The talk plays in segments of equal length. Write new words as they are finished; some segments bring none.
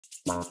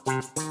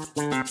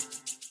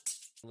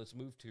Let's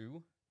move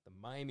to the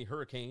Miami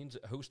Hurricanes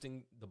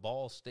hosting the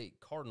Ball State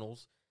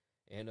Cardinals.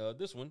 And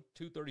this one,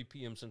 2:30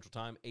 p.m. Central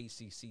Time,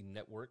 ACC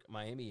Network.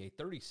 Miami, a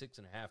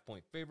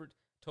 36.5-point favorite,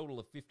 total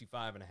of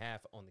 55.5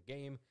 on the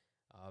game.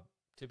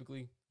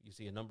 Typically, you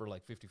see a number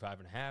like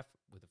 55.5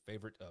 with a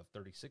favorite of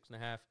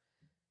 36.5.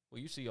 Well,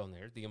 you see on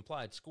there, the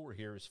implied score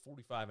here is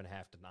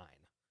 45.5 to 9.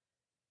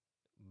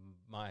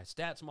 My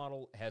stats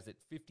model has it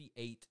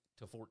 58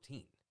 to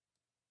 14.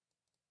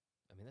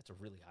 I mean, that's a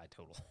really high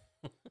total.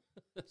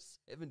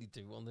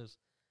 72 on this.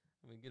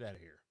 I mean, get out of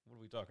here. What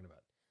are we talking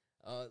about?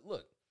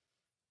 Look,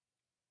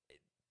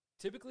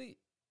 typically,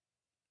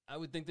 I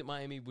would think that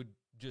Miami would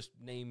just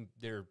name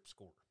their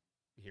score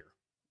here.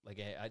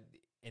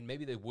 And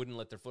maybe they wouldn't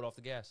let their foot off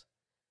the gas.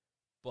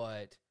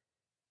 But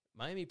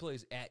Miami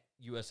plays at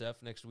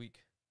USF next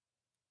week.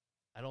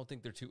 I don't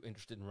think they're too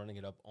interested in running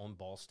it up on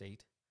Ball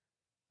State.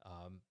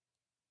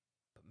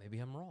 But maybe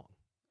I'm wrong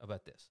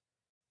about this.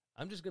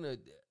 I'm going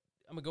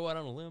to go out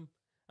on a limb.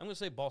 I'm going to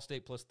say Ball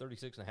State plus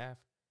 36.5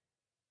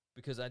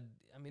 because, I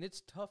mean, it's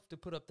tough to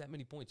put up that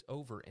many points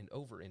over and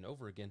over and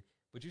over again.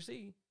 But you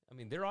see, I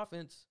mean, their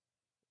offense,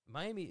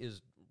 Miami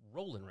is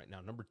rolling right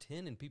now. Number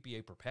 10 in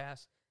PPA per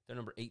pass. They're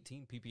number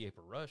 18 PPA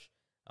per rush.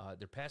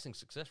 Their passing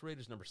success rate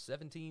is number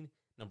 17,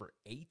 number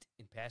 8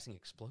 in passing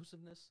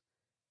explosiveness.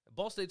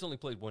 Ball State's only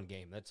played one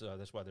game. That's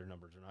why their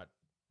numbers are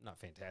not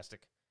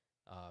fantastic.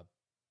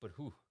 But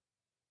who?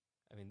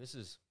 I mean, this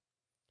is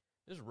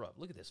rough.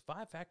 Look at this.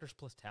 5 factors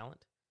plus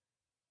talent.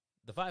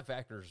 The 5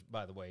 factors,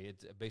 by the way,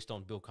 it's based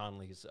on Bill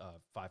Connolly's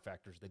 5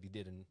 factors that he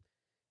did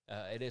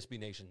at SB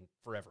Nation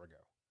forever ago.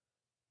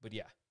 But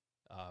yeah.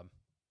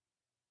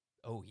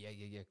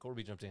 Yeah.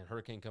 Corby jumps in.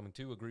 Hurricane coming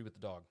too. Agree with the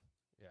dog.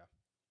 Yeah.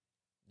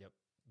 Yep.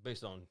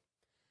 Based on,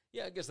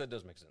 I guess that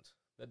does make sense.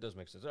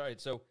 All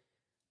right, so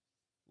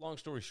long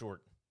story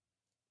short,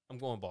 I'm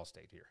going Ball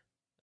State here.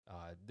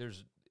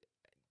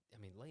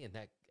 Laying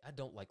that, I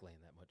don't like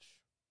laying that much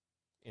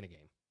in a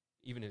game,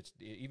 even if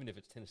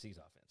it's Tennessee's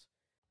offense.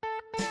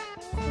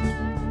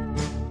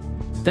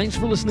 Thanks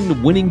for listening to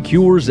Winning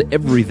Cures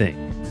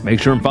Everything. Make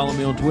sure and follow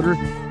me on Twitter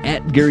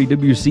at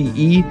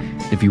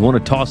GaryWCE. If you want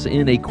to toss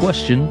in a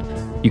question,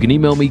 you can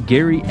email me,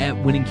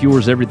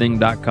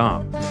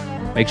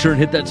 Gary@winningcureseverything.com. Make sure and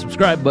hit that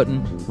subscribe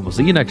button, and we'll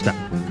see you next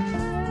time.